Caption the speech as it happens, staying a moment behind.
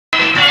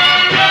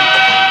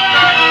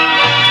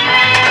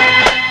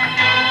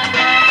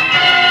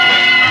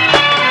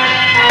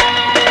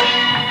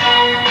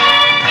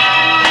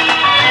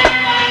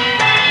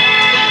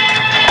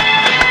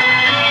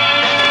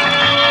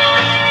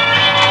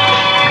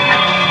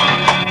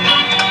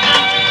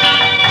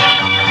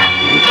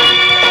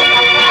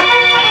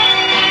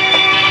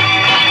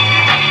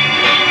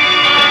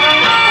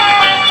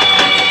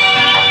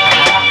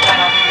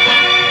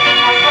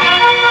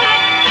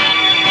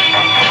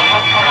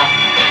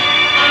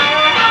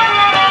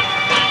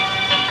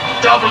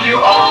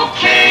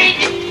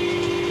WOKE!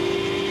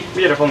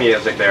 Beautiful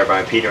music there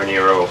by Peter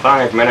Nero.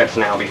 5 minutes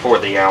now before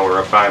the hour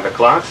of 5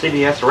 o'clock.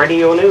 CBS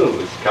Radio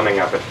News coming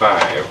up at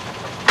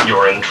 5.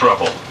 You're in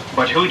trouble.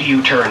 But who do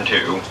you turn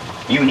to?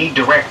 You need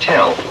direct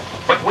help.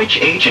 But which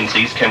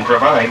agencies can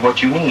provide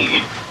what you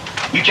need?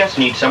 You just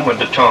need someone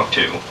to talk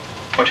to.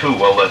 But who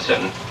will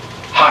listen?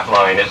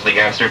 Hotline is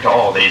the answer to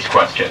all these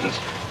questions.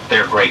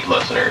 They're great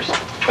listeners.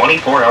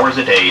 24 hours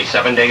a day,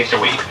 7 days a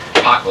week.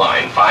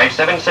 Hotline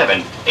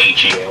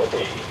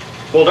 577-HELP.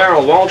 Well,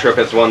 Darrell Waltrip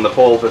has won the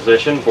pole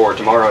position for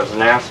tomorrow's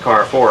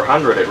NASCAR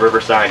 400 at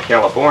Riverside,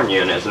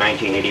 California in his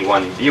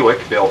 1981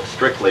 Buick, built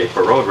strictly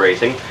for road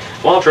racing.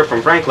 Waltrip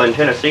from Franklin,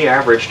 Tennessee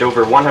averaged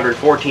over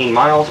 114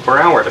 miles per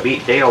hour to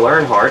beat Dale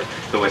Earnhardt,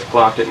 who was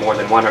clocked at more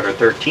than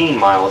 113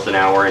 miles an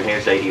hour in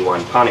his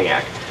 81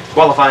 Pontiac.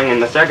 Qualifying in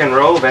the second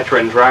row,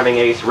 veteran driving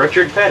ace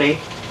Richard Petty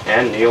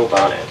and Neil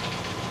Bonnet.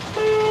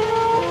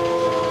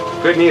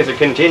 Good music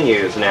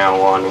continues now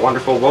on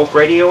Wonderful Woke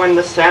Radio in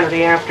the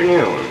Saturday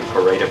afternoon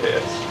parade of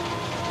hits.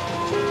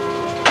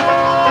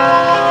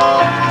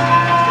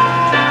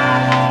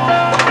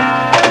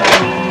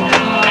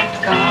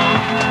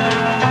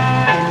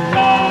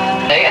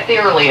 At the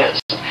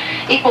earliest.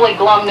 Equally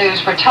glum news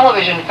for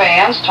television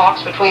fans.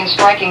 Talks between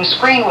striking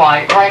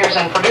screenwriters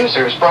and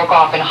producers broke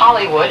off in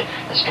Hollywood.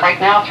 The strike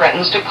now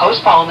threatens to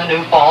postpone the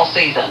new fall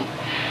season.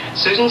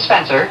 Susan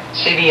Spencer,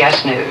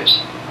 CBS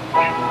News.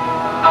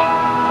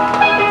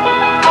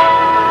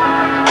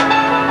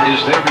 Is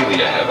there really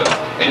a heaven?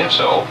 And if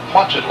so,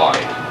 what's it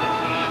like?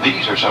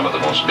 These are some of the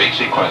most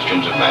basic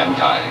questions of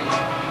mankind.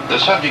 The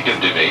subject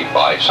of debate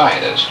by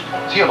scientists,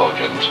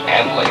 theologians,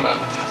 and laymen,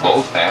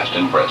 both past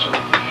and present.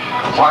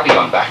 Friday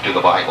on Back to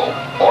the Bible,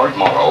 Lord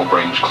Morrow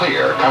brings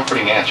clear,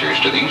 comforting answers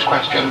to these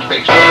questions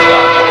based on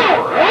God's holy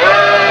word,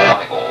 the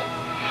Bible.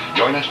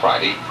 Join us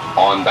Friday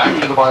on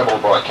Back to the Bible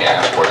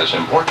broadcast for this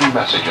important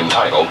message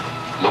entitled,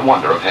 The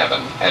Wonder of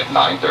Heaven, at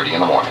 9:30 in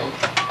the morning.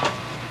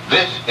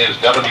 This is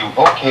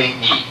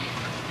WOKE,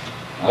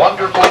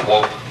 Wonderful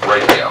Woke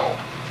Radio,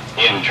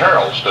 in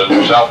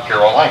Charleston, South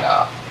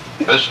Carolina,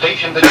 the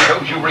station that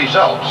shows you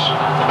results,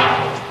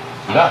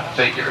 not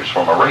figures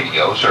from a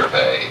radio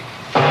survey.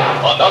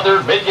 Another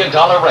 $1 million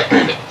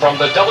record from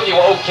the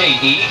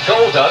WOKE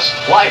Gold Dust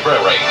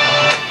Library.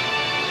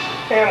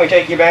 And we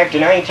take you back to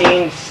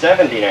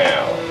 1970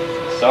 now.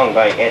 Sung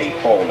by Eddie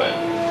Coleman.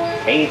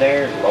 Hey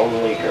There,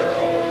 Lonely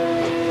Girl.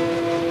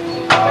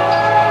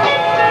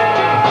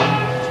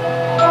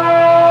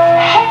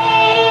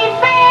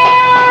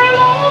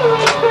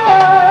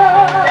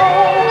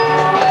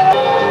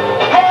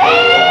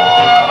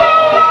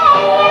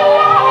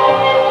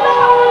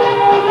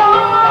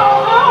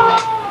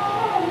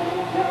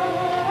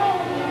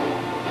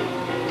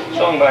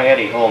 By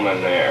Eddie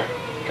Holman there,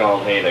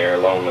 called Hey There,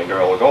 Lonely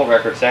Girl. A gold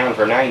record sound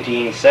for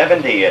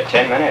 1970 at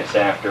 10 minutes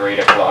after 8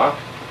 o'clock.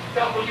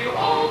 Well,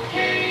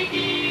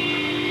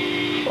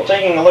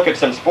 taking a look at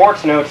some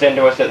sports notes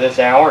into us at this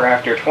hour,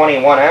 after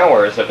 21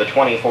 hours of the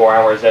 24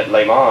 hours at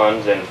Le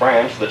Mans in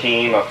France, the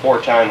team of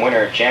four-time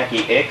winner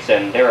Jackie Ickx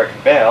and Derek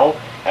Bell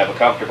have a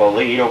comfortable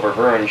lead over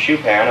Vern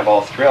Chupin of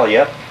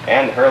Australia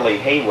and Hurley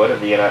Haywood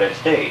of the United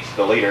States.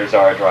 The leaders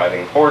are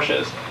driving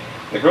Porsches.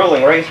 The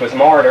grueling race was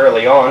marred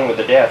early on with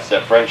the deaths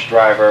of French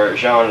driver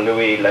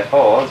Jean-Louis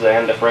Lefause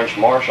and a French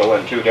marshal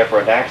in two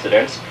different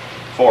accidents.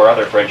 4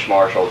 other French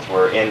marshals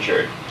were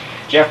injured.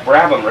 Jeff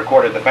Brabham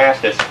recorded the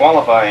fastest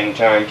qualifying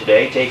time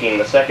today, taking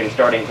the second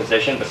starting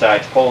position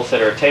besides pole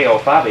sitter Teo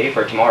Fabi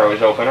for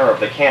tomorrow's opener of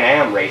the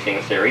Can-Am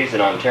Racing Series in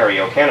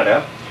Ontario,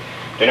 Canada.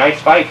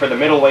 Tonight's fight for the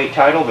middleweight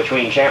title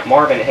between champ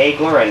Marvin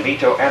Hagler and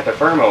Vito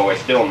Antuofermo is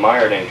still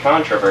mired in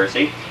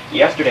controversy.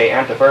 Yesterday,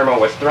 Antuofermo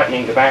was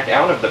threatening to back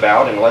out of the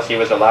bout unless he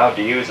was allowed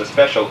to use a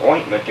special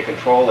ointment to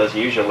control his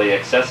usually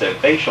excessive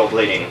facial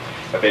bleeding.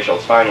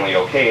 Officials finally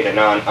okayed a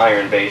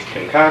non-iron-based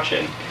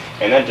concoction.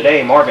 And then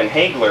today, Marvin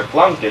Hagler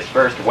flunked his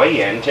first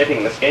weigh-in,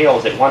 tipping the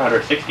scales at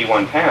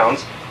 161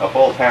 pounds, a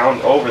full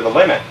pound over the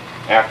limit.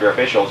 After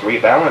officials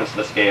rebalanced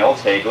the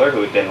scales, Hagler,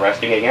 who had been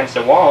resting against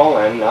a wall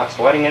and not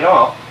sweating it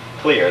off,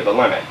 cleared the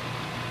limit.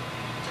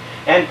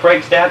 And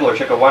Craig Stadler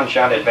took a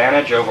one-shot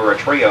advantage over a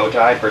trio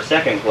tied for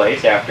second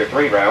place after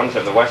 3 rounds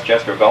of the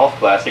Westchester Golf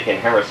Classic in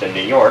Harrison,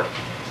 New York.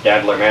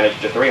 Stadler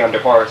managed a 3-under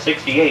par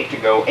 68 to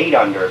go 8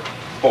 under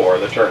for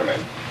the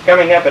tournament.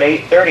 Coming up at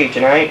 8:30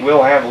 tonight,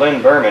 we'll have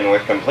Lynn Berman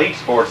with complete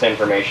sports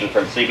information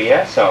from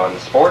CBS on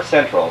Sports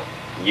Central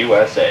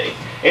USA.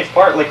 It's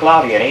partly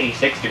cloudy and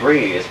 86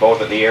 degrees,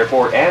 both at the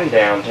airport and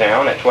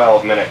downtown at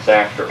 12 minutes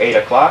after 8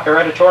 o'clock. Our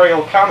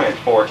editorial comment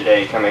for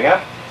today coming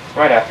up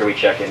right after we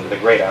check into the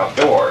great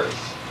outdoors.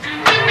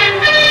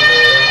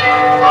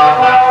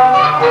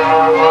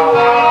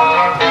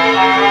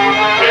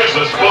 Here's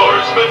the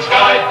sportsman's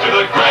guide to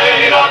the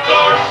great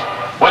outdoors.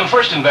 When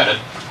first invented,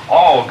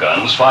 all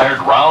guns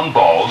fired round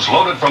balls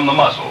loaded from the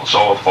muzzle,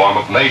 so a form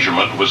of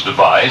measurement was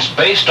devised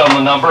based on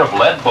the number of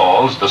lead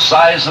balls the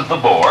size of the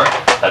bore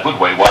that would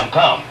weigh 1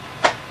 pound.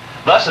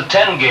 Thus, a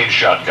 10-gauge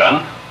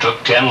shotgun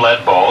took 10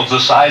 lead balls the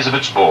size of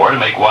its bore to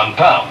make 1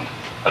 pound.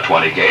 A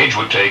 20-gauge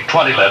would take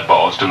 20 lead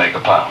balls to make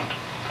a pound.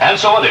 And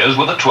so it is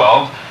with a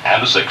 12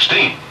 and a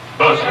 16.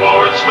 The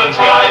Sportsman's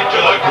Guide to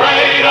the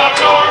Great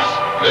Outdoors.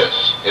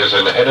 This is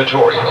an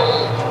editorial.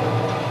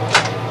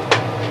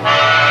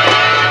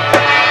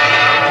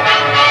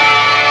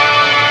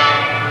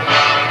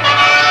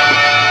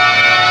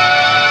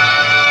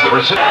 The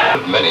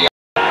recipient of many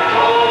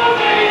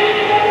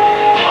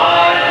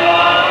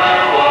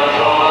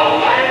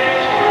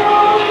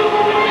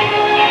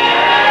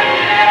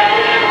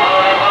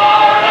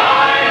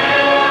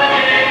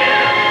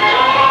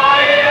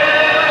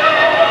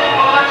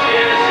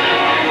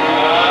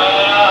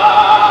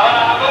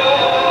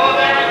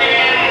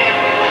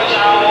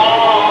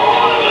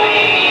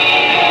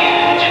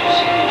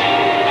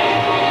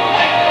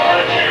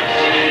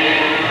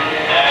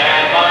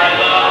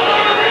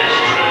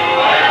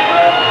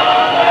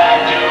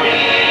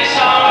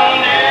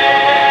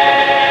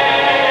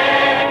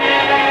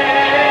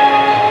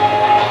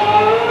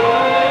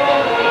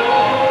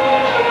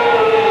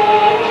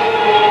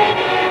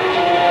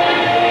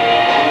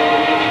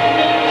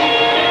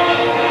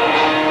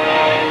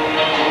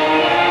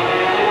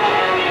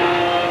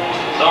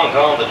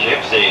called The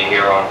Gypsy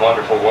here on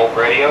Wonderful Wolf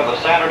Radio, the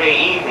Saturday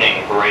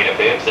evening parade of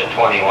bibs at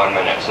 21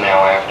 minutes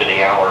now after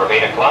the hour of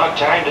 8 o'clock.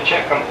 Time to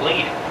check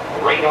complete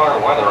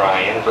radar weather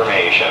eye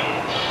information.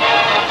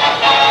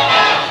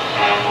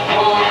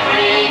 Wolf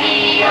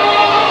Radio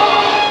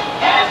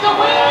has the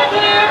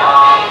weather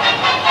on.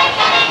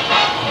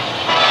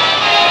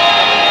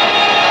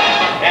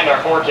 And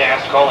our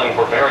forecast calling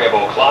for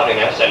variable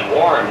cloudiness and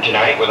warm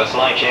tonight with a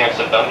slight chance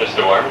of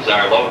thunderstorms.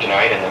 Our low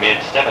tonight in the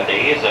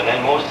mid-70s and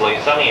then mostly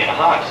sunny and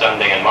hot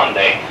Sunday and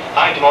Monday.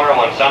 High tomorrow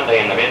on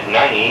Sunday in the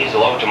mid-90s,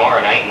 low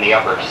tomorrow night in the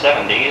upper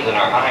 70s, and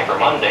our high for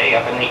Monday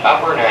up in the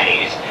upper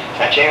 90s.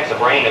 A chance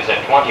of rain is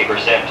at 20%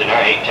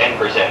 tonight,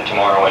 10%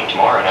 tomorrow and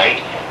tomorrow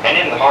night. And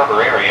in the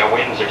harbor area,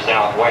 winds are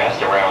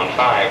southwest around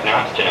 5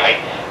 knots tonight,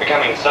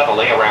 becoming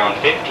southerly around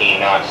 15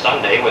 knots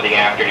Sunday with the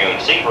afternoon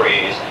sea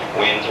breeze.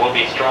 Winds will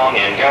be strong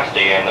and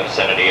gusty in the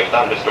vicinity of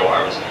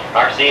thunderstorms.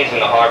 Our seas in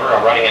the harbor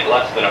are running at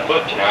less than a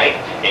foot tonight,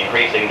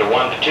 increasing to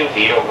 1 to 2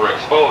 feet over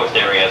exposed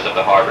areas of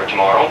the harbor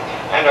tomorrow,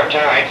 and our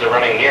tides are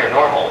running near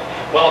normal.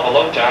 Well, the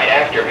low tide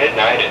after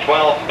midnight at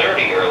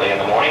 12:30 early in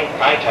the morning,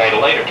 high tide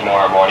later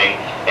tomorrow morning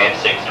at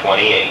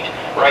 6:28.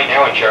 Right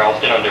now in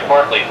Charleston, under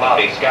partly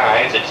cloudy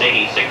skies, it's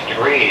 86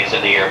 degrees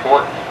at the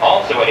airport,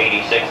 also at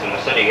 86 in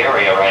the city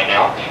area right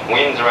now.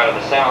 Winds are out of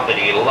the south at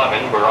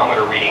 11,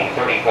 barometer reading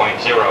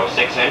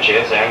 30.06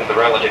 inches, and the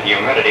relative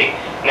humidity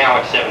now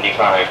at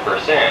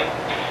 75%.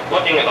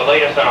 Looking at the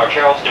latest on our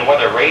Charleston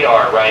weather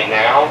radar right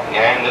now,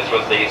 and this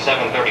was the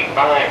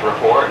 7:35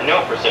 report,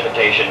 no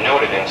precipitation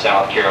noted in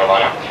South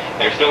Carolina.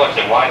 There still are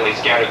some widely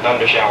scattered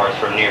thunder showers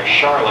from near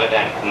Charlotte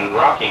and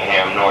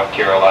Rockingham, North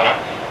Carolina.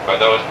 But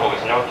those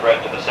pose no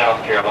threat to the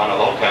South Carolina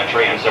low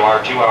country, and so our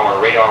 2-hour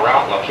radar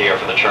outlook here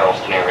for the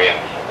Charleston area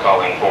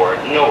calling for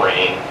no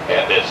rain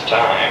at this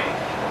time.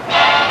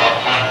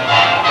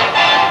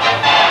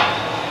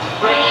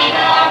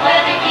 Radar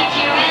weather keeps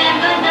you in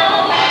the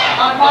know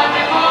on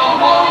Wonderful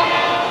Wolf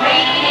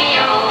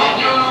Radio,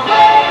 your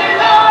weather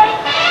line.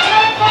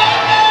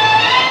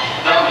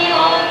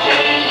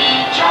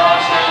 WOKE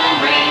Charleston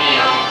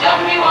Radio,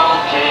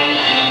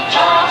 WOKE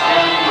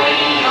Charleston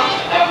Radio,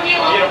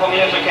 Beautiful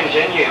music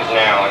continues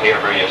now here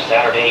for your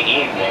Saturday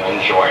evening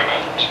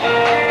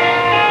enjoyment.